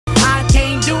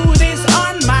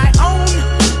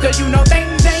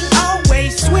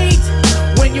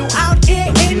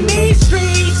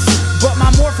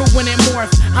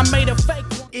I made a fake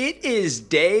one. It is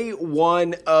day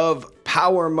one of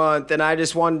Power Month, and I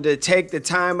just wanted to take the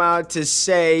time out to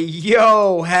say,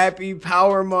 yo, happy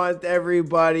Power Month,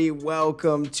 everybody.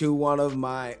 Welcome to one of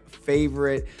my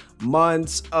favorite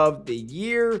months of the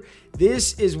year.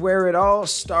 This is where it all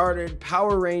started.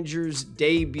 Power Rangers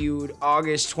debuted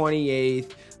August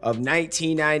 28th of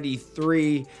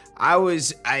 1993.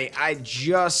 I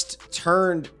just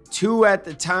turned 2 at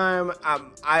the time.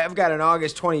 I've got an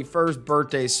August 21st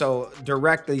birthday, so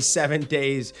directly 7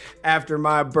 days after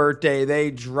my birthday,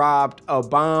 they dropped a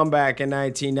bomb back in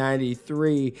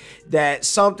 1993. That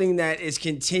something that is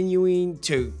continuing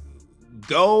to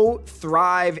go,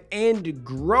 thrive, and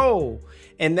grow,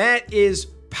 and that is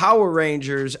Power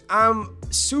Rangers. I'm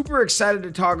super excited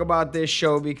to talk about this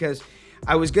show because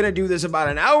I was going to do this about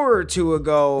an hour or two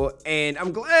ago, and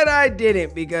I'm glad I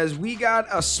didn't because we got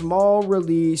a small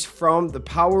release from the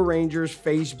Power Rangers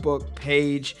Facebook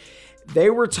page. They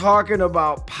were talking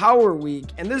about Power Week,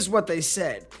 and this is what they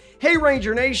said. Hey,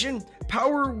 Ranger Nation,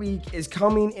 Power Week is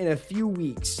coming in a few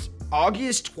weeks,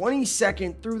 August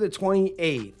 22nd through the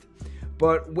 28th.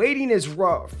 But waiting is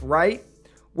rough, right?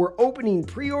 We're opening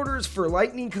pre-orders for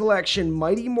Lightning Collection,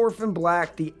 Mighty Morphin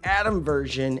Black, the Atom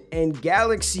version, and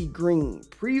Galaxy Green.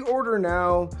 Pre-order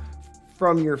now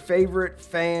from your favorite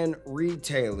fan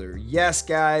retailer. Yes,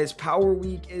 guys, Power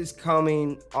Week is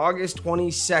coming August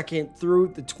 22nd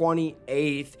through the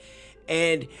 28th.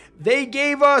 And they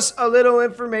gave us a little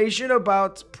information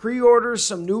about pre-orders,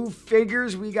 some new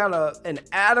figures. We got an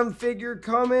Atom figure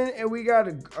coming, and we got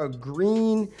a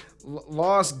green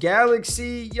Lost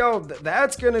Galaxy. Yo,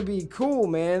 that's gonna be cool,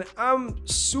 man. I'm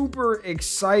super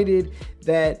excited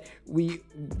that we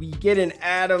get an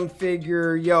Atom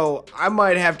figure. Yo, I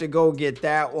might have to go get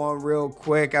that one real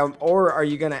quick. Or are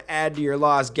you gonna add to your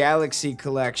Lost Galaxy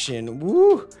collection?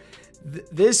 Woo!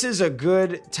 This is a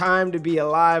good time to be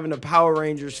alive and a Power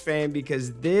Rangers fan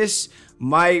because this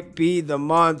might be the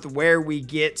month where we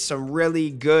get some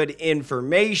really good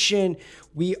information.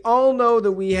 We all know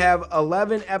that we have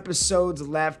 11 episodes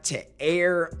left to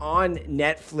air on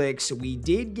Netflix. We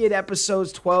did get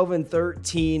episodes 12 and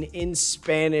 13 in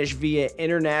Spanish via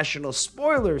international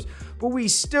spoilers, but we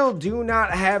still do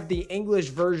not have the English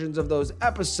versions of those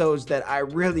episodes that I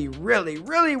really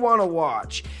want to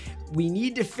watch. We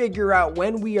need to figure out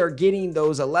when we are getting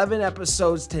those 11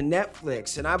 episodes to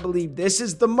Netflix, and I believe this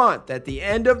is the month. At the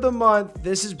end of the month,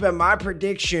 this has been my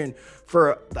prediction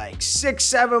for like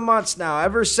 6-7 months now,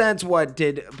 ever since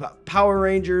Power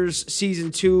Rangers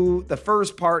Season 2, the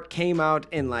first part came out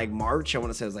in like March. I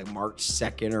want to say it was like March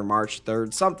 2nd or March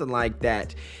 3rd, something like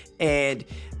that. And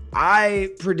I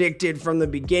predicted from the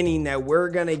beginning that we're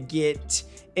going to get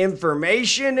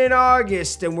information in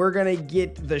August and we're gonna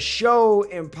get the show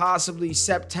in possibly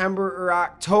September or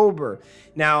October.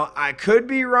 Now, I could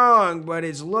be wrong, but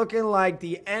it's looking like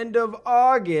the end of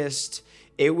August.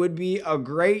 It would be a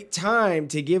great time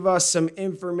to give us some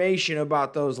information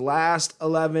about those last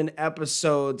 11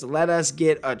 episodes. Let us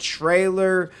get a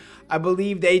trailer. I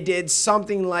believe they did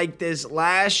something like this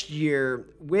last year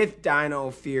with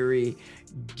Dino Fury.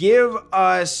 Give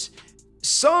us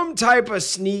some type of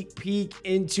sneak peek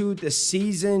into the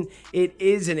season. It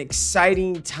is an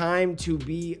exciting time to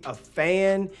be a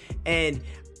fan, and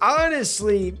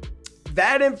honestly,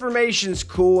 that information's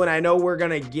cool. And I know we're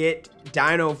gonna get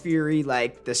Dino Fury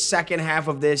like the second half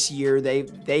of this year.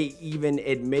 They even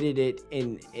admitted it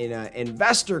in an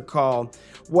investor call.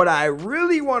 What I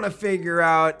really want to figure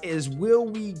out is, will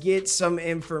we get some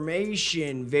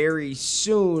information very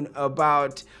soon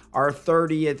about our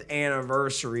 30th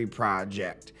anniversary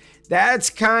project? That's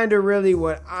kind of really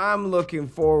what I'm looking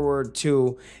forward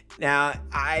to. Now,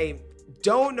 I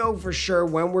don't know for sure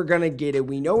when we're gonna get it.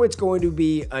 We know it's going to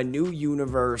be a new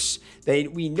universe.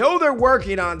 We know they're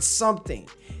working on something.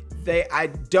 I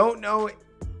don't know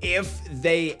if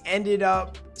they ended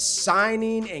up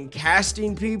signing and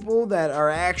casting people that are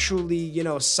actually,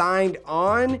 signed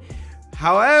on.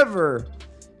 However,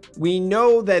 we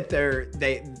know that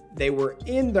they were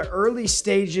in the early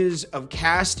stages of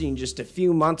casting just a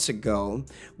few months ago.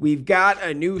 We've got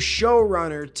a new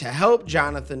showrunner to help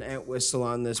Jonathan Entwistle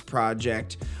on this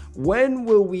project. When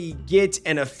will we get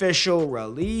an official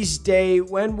release date?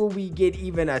 When will we get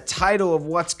even a title of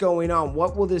what's going on?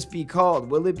 What will this be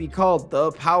called? Will it be called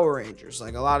The Power Rangers,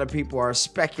 like a lot of people are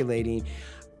speculating?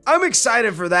 I'm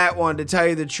excited for that one, to tell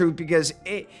you the truth, because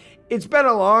it's been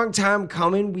a long time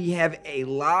coming. We have a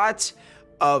lot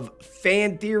of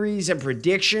fan theories and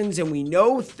predictions, and we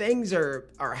know things are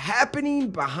happening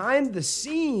behind the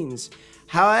scenes.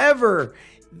 However,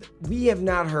 we have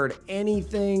not heard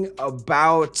anything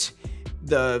about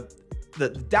the the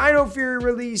Dino Fury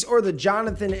release or the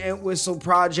Jonathan Entwistle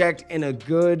project in a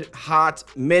good hot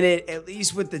minute. At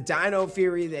least with the Dino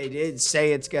Fury, they did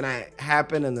say it's gonna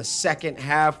happen in the second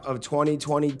half of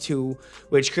 2022,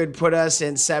 which could put us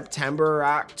in September or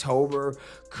October.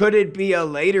 Could it be a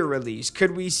later release?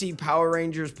 Could we see Power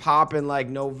Rangers pop in like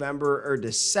November or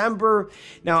December?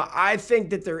 Now, I think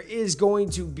that there is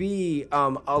going to be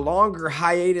a longer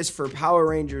hiatus for Power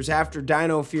Rangers after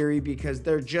Dino Fury because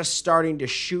they're just starting to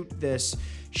shoot this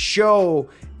show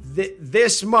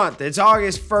this month. It's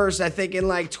August 1st. I think in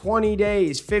like 20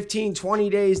 days, 15, 20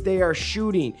 days, they are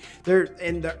shooting. They're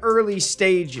in the early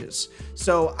stages.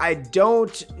 So I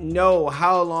don't know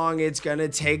how long it's going to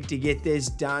take to get this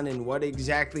done and what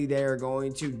exactly they are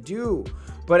going to do.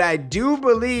 But I do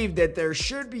believe that there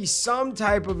should be some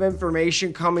type of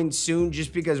information coming soon,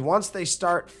 just because once they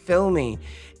start filming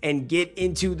and get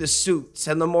into the suits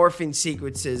and the morphing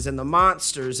sequences and the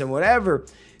monsters and whatever,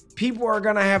 people are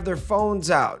going to have their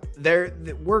phones out.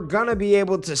 We're going to be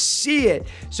able to see it.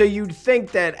 So you'd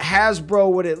think that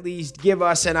Hasbro would at least give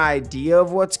us an idea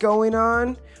of what's going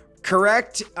on.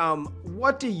 Correct?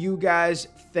 What do you guys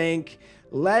think?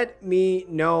 Let me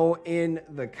know in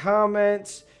the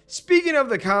comments. Speaking of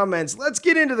the comments, let's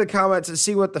get into the comments and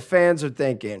see what the fans are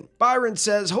thinking. Byron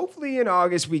says, hopefully in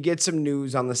August we get some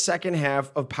news on the second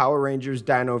half of Power Rangers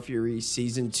Dino Fury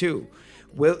Season 2.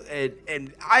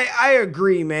 And I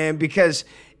agree, man, because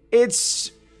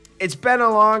it's been a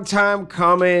long time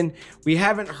coming. We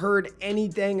haven't heard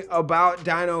anything about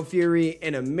Dino Fury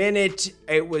in a minute.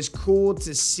 It was cool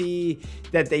to see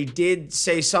that they did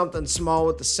say something small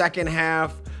with the second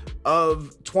half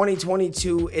of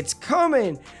 2022. It's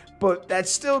coming, but that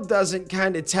still doesn't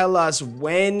kind of tell us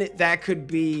when that could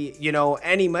be, you know,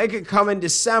 it could come in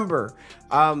December.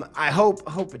 I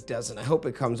hope it doesn't. I hope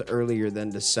it comes earlier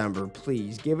than December.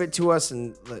 Please give it to us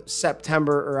in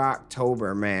September or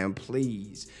October, man,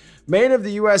 please. Man of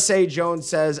the USA Jones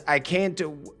says, I can't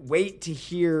wait to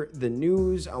hear the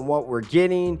news on what we're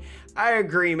getting. I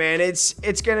agree, man. It's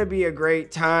going to be a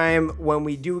great time when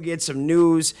we do get some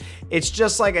news. It's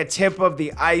just like a tip of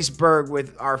the iceberg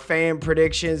with our fan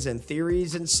predictions and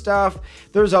theories and stuff.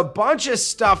 There's a bunch of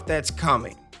stuff that's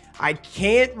coming. I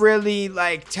can't really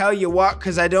tell you what,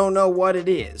 because I don't know what it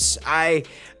is. I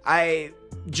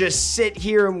just sit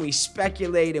here and we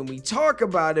speculate and we talk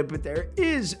about it, but there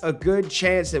is a good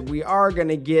chance that we are going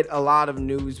to get a lot of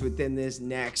news within this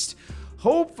next,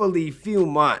 hopefully, few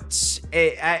months.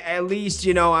 At least,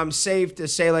 you know, I'm safe to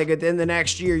say, like, within the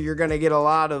next year, you're going to get a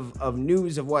lot of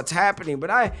news of what's happening.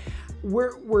 But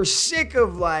we're sick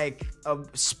of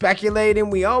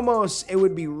speculating. It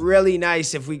would be really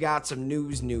nice if we got some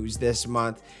news this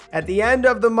month. At the end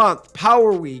of the month,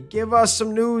 Power Week, give us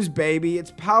some news, baby.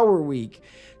 It's Power Week.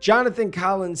 Jonathan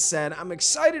Collins said, I'm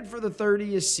excited for the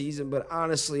 30th season, but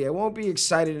honestly, I won't be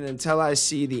excited until I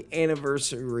see the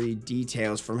anniversary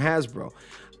details from Hasbro.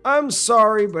 I'm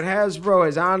sorry, but Hasbro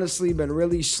has honestly been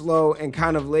really slow and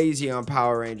kind of lazy on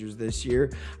Power Rangers this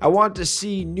year. I want to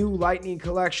see new Lightning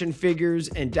Collection figures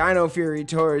and Dino Fury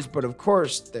toys, but of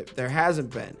course, there hasn't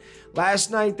been.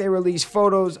 Last night, they released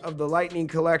photos of the Lightning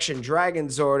Collection Dragon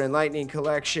Zord and Lightning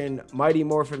Collection Mighty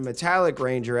Morphin Metallic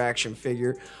Ranger action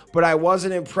figure, but I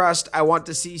wasn't impressed. I want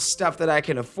to see stuff that I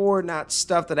can afford, not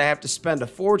stuff that I have to spend a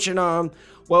fortune on.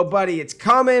 Well, buddy, it's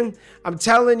coming. I'm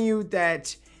telling you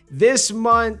that this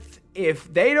month,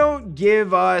 if they don't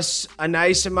give us a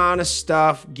nice amount of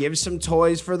stuff, give some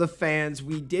toys for the fans.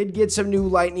 We did get some new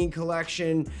Lightning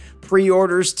Collection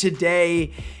pre-orders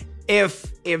today.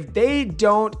 If they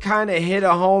don't kind of hit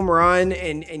a home run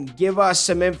and give us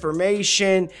some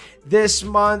information this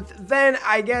month, then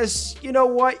I guess, you know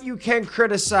what, you can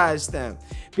criticize them,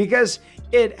 because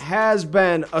it has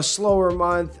been a slower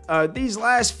month. These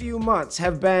last few months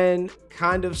have been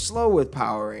kind of slow with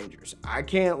Power Rangers. I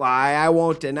can't lie. I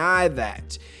won't deny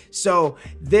that. So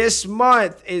this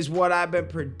month is what I've been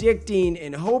predicting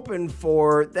and hoping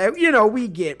for, that, you know, we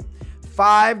get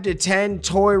 5 to 10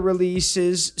 toy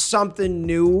releases, something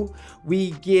new.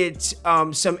 We get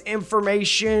some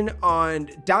information on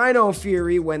Dino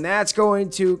Fury, when that's going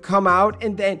to come out,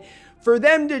 and then for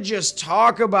them to just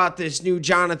talk about this new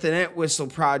Jonathan Entwistle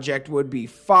project would be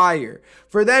fire.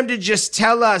 For them to just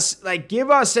tell us, give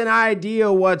us an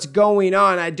idea what's going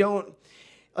on. I don't,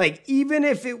 even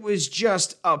if it was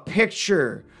just a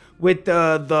picture with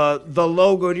the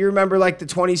logo. Do you remember the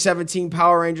 2017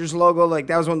 Power Rangers logo?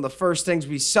 That was one of the first things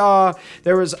we saw.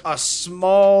 There was a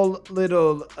small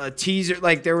little teaser,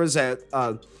 there was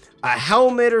a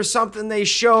helmet or something they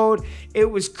showed. It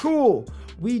was cool.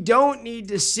 We don't need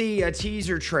to see a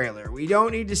teaser trailer. We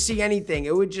don't need to see anything.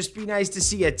 It would just be nice to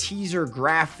see a teaser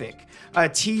graphic, a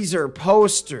teaser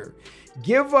poster.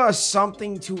 Give us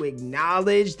something to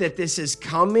acknowledge that this is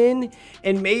coming,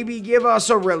 and maybe give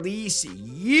us a release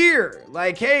year.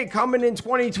 Like, hey, coming in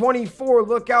 2024,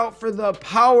 look out for the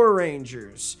Power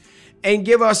Rangers. And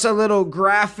give us a little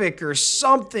graphic or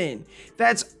something.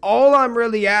 That's all I'm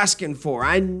really asking for.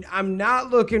 I'm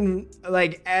not looking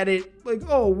like at it like,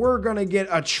 oh, we're gonna get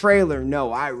a trailer.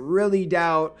 No, I really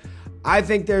doubt. I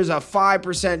think there's a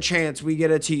 5% chance we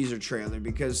get a teaser trailer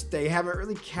because they haven't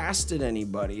really casted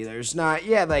anybody. There's not,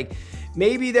 yeah, like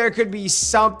maybe there could be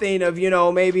something of, you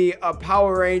know, maybe a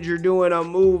Power Ranger doing a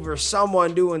move or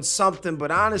someone doing something. But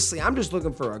honestly, I'm just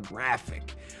looking for a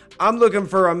graphic. I'm looking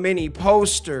for a mini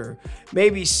poster,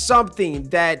 maybe something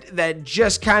that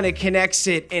just kind of connects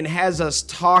it and has us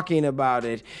talking about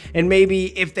it. And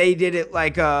maybe if they did it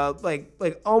like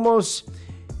almost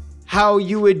how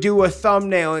you would do a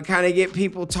thumbnail and kind of get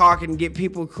people talking, get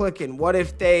people clicking. What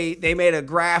if they made a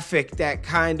graphic that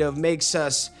kind of makes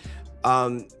us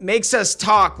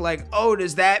talk like, oh,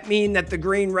 does that mean that the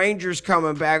Green Ranger's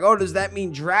coming back? Oh, does that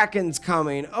mean Draken's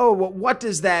coming? Oh, what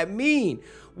does that mean?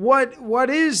 What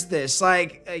is this?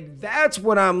 Like that's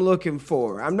what I'm looking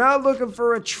for. I'm not looking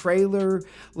for a trailer.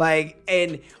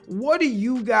 And what do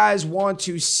you guys want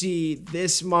to see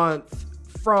this month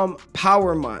from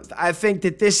Power Month? I think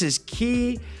that this is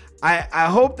key. I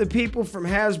hope the people from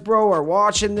Hasbro are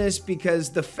watching this because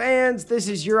the fans, this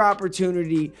is your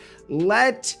opportunity.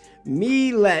 Let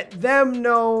them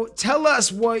know. Tell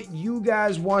us what you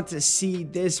guys want to see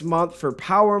this month for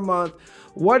Power Month.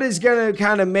 What is going to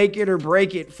kind of make it or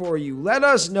break it for you? Let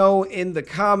us know in the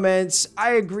comments.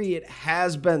 I agree it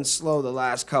has been slow the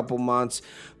last couple months,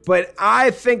 but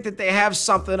I think that they have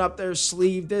something up their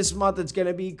sleeve. This month it's going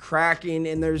to be cracking,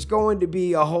 and there's going to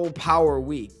be a whole Power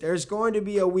Week. There's going to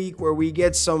be a week where we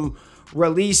get some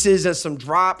releases and some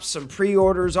drops, some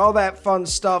pre-orders, all that fun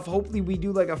stuff. Hopefully we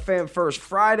do like a Fan First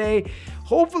Friday.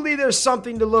 Hopefully there's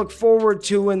something to look forward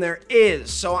to, and there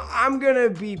is. So I'm going to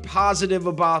be positive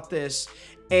about this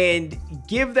and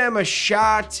give them a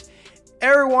shot.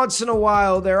 Every once in a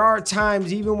while, there are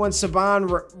times, even when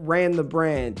Saban ran the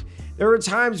brand, there were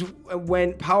times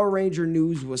when Power Ranger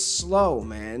news was slow,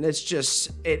 man. It's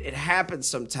just, it happens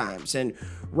sometimes. And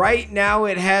right now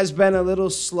it has been a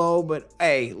little slow, but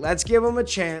hey, let's give them a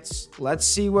chance. Let's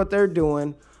see what they're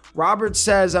doing. Robert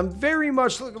says, I'm very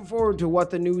much looking forward to what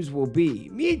the news will be.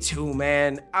 Me too,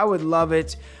 man. I would love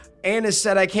it. Anna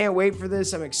said, I can't wait for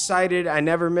this. I'm excited. I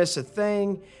never miss a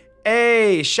thing.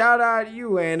 Hey, shout out to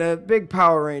you, Anna. Big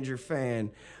Power Ranger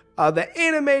fan. The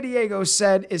Anime Diego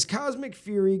said, is Cosmic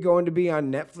Fury going to be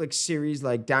on Netflix series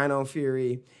like Dino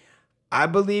Fury? I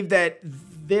believe that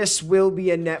this will be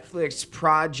a Netflix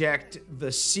project,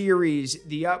 the series,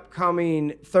 the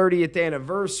upcoming 30th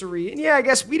anniversary. And yeah, I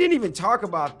guess we didn't even talk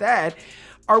about that.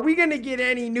 Are we going to get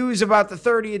any news about the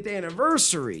 30th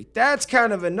anniversary? That's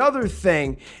kind of another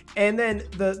thing. And then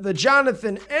the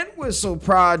Jonathan Entwistle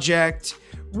project,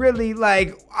 really,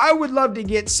 like, I would love to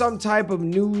get some type of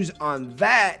news on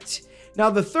that. Now,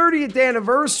 the 30th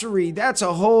anniversary, that's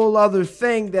a whole other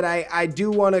thing that I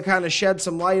do want to kind of shed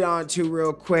some light on to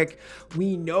real quick.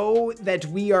 We know that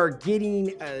we are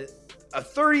getting a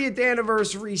 30th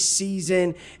anniversary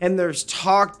season, and there's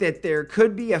talk that there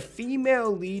could be a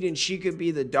female lead and she could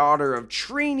be the daughter of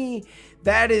Trini.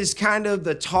 That is kind of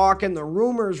the talk and the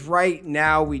rumors right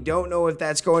now. We don't know if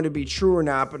that's going to be true or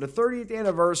not, but a 30th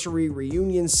anniversary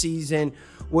reunion season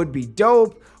would be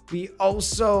dope. We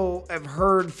also have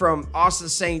heard from Austin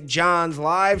St. John's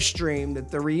live stream that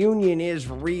the reunion is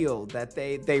real, that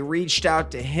they reached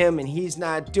out to him and he's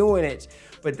not doing it.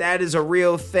 But that is a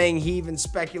real thing. He even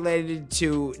speculated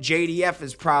to JDF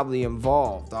is probably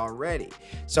involved already.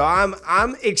 So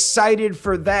I'm excited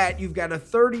for that. You've got a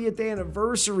 30th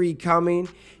anniversary coming.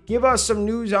 Give us some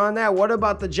news on that. What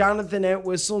about the Jonathan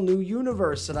Entwistle new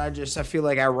universe that I feel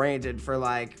like I ranted for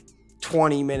like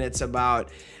 20 minutes about?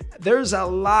 There's a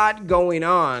lot going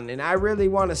on and I really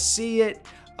want to see it.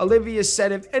 Olivia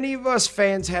said, if any of us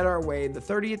fans had our way, the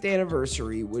 30th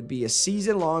anniversary would be a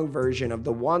season-long version of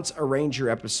the Once a Ranger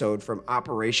episode from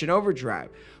Operation Overdrive,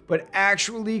 but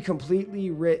actually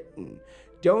completely written.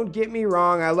 Don't get me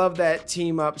wrong, I love that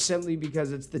team up simply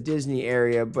because it's the Disney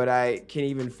area, but I can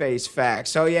even face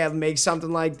facts. So yeah, make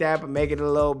something like that, but make it a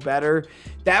little better.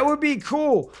 That would be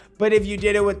cool. But if you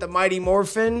did it with the Mighty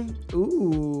Morphin,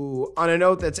 ooh, on a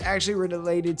note that's actually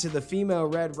related to the female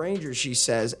Red Ranger, she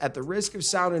says, at the risk of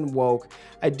sounding woke,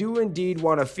 I do indeed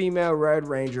want a female Red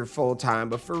Ranger full-time,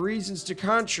 but for reasons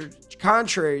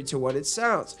contrary to what it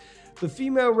sounds. The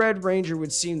female Red Ranger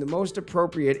would seem the most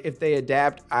appropriate if they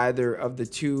adapt either of the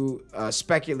two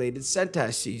speculated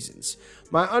Sentai seasons.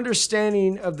 My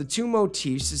understanding of the two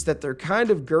motifs is that they're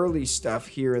kind of girly stuff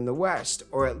here in the West,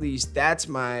 or at least that's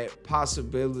my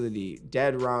possibility,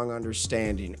 dead wrong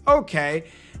understanding. Okay,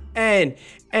 and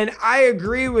I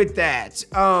agree with that.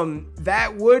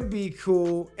 That would be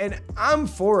cool, and I'm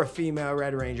for a female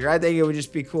Red Ranger. I think it would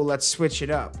just be cool. Let's switch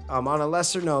it up. On a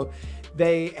lesser note,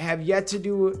 they have yet to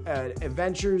do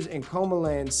Adventures in Coma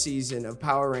Land season of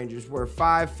Power Rangers where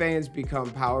 5 fans become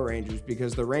Power Rangers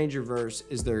because the Rangerverse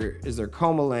is their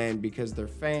Coma Land because they're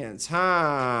fans.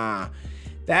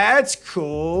 That's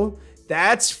cool.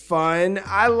 That's fun.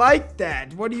 I like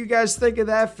that. What do you guys think of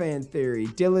that fan theory?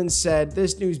 Dylan said,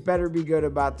 this news better be good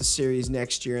about the series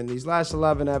next year, and these last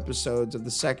 11 episodes of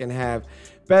the second half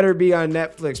better be on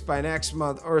Netflix by next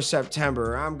month or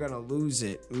September, or I'm gonna lose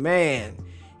it. Man,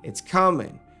 it's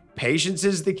coming. Patience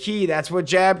is the key. That's what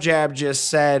Jab just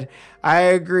said. I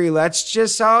agree. Let's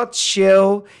just all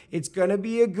chill. It's gonna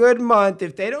be a good month.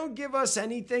 If they don't give us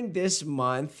anything this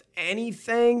month,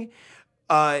 anything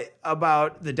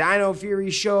about the Dino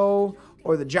Fury show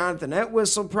or the Jonathan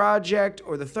Entwistle project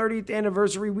or the 30th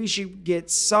anniversary, we should get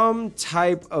some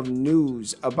type of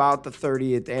news about the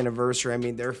 30th anniversary. I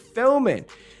mean, they're filming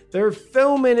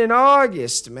in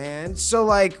August, man. So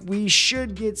like, we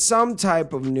should get some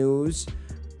type of news.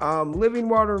 Living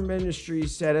Water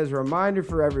Ministries said, as a reminder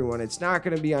for everyone, it's not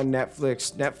going to be on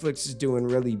Netflix. Netflix is doing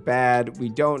really bad. We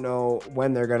don't know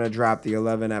when they're going to drop the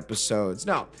 11 episodes.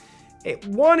 No.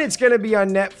 One, it's going to be on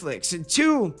Netflix. And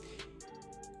two,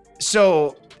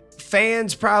 so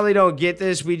fans probably don't get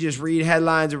this. We just read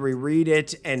headlines or we read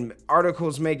it and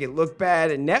articles make it look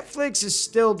bad. And Netflix is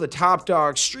still the top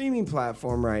dog streaming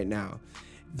platform right now.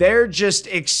 They're just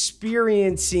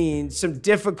experiencing some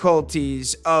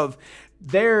difficulties of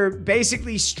they're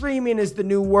basically streaming is the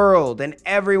new world and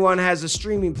everyone has a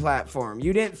streaming platform.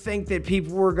 You didn't think that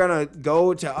people were gonna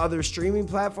go to other streaming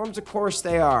platforms? Of course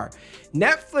they are.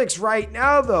 Netflix right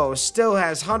now though still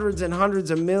has hundreds and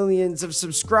hundreds of millions of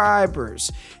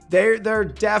subscribers. They're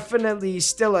definitely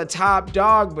still a top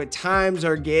dog, but times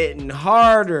are getting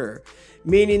harder.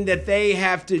 Meaning that they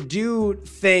have to do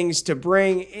things to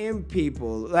bring in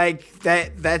people. Like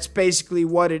that's basically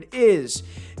what it is.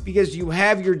 Because you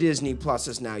have your Disney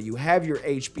Pluses now, you have your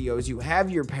HBOs, you have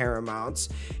your Paramounts.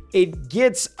 It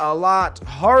gets a lot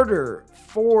harder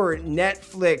for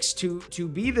Netflix to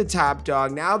be the top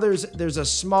dog. Now there's a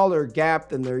smaller gap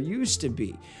than there used to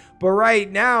be. But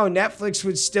right now, Netflix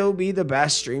would still be the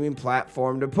best streaming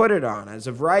platform to put it on. As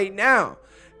of right now,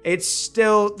 it's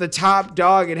still the top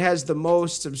dog. It has the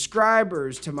most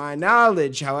subscribers to my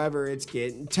knowledge. However, it's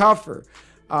getting tougher.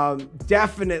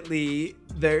 Definitely,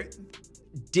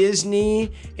 Disney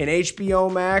and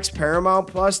HBO Max, Paramount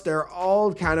Plus, they're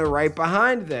all kind of right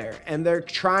behind there. And they're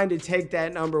trying to take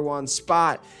that #1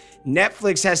 spot.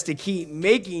 Netflix has to keep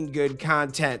making good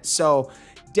content. So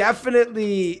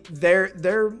definitely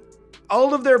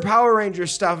all of their Power Ranger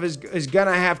stuff is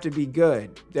gonna have to be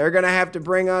good. They're gonna have to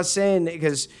bring us in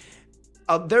because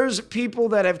there's people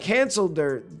that have canceled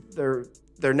their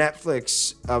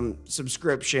Netflix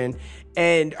subscription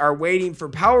and are waiting for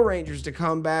Power Rangers to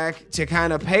come back to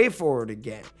kind of pay for it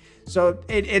again. So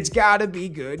it's got to be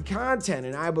good content,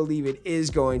 and I believe it is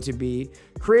going to be.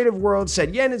 Creative World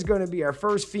said Yen is going to be our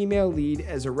first female lead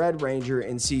as a Red Ranger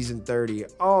in season 30.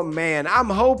 Oh man, I'm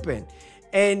hoping.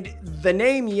 And the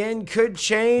name Yen could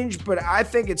change, but I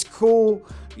think it's cool.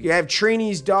 You have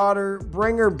Trini's daughter,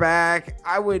 bring her back.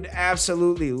 I would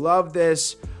absolutely love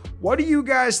this. What are you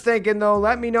guys thinking though?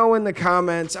 Let me know in the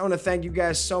comments. I want to thank you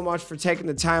guys so much for taking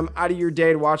the time out of your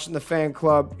day to watching the fan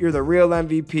club. You're the real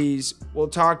MVPs. We'll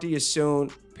talk to you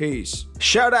soon. Peace.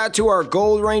 Shout out to our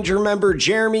Gold Ranger member,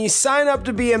 Jeremy. Sign up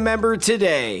to be a member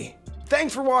today.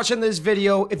 Thanks for watching this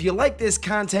video. If you like this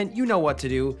content, you know what to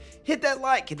do. Hit that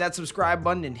like, hit that subscribe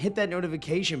button, and hit that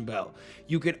notification bell.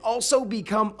 You can also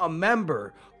become a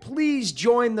member. Please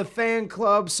join the fan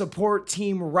club support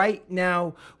team right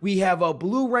now. We have a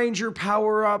Blue Ranger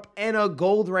power-up and a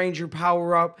Gold Ranger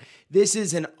power-up. This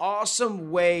is an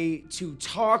awesome way to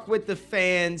talk with the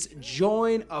fans.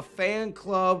 Join a fan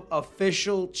club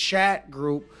official chat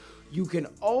group. You can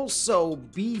also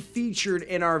be featured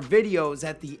in our videos.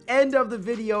 At the end of the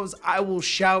videos, I will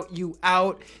shout you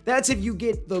out. That's if you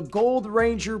get the Gold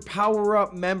Ranger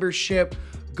power-up membership.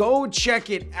 Go check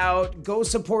it out. Go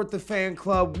support the fan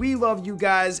club. We love you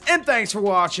guys, and thanks for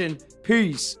watching.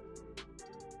 Peace.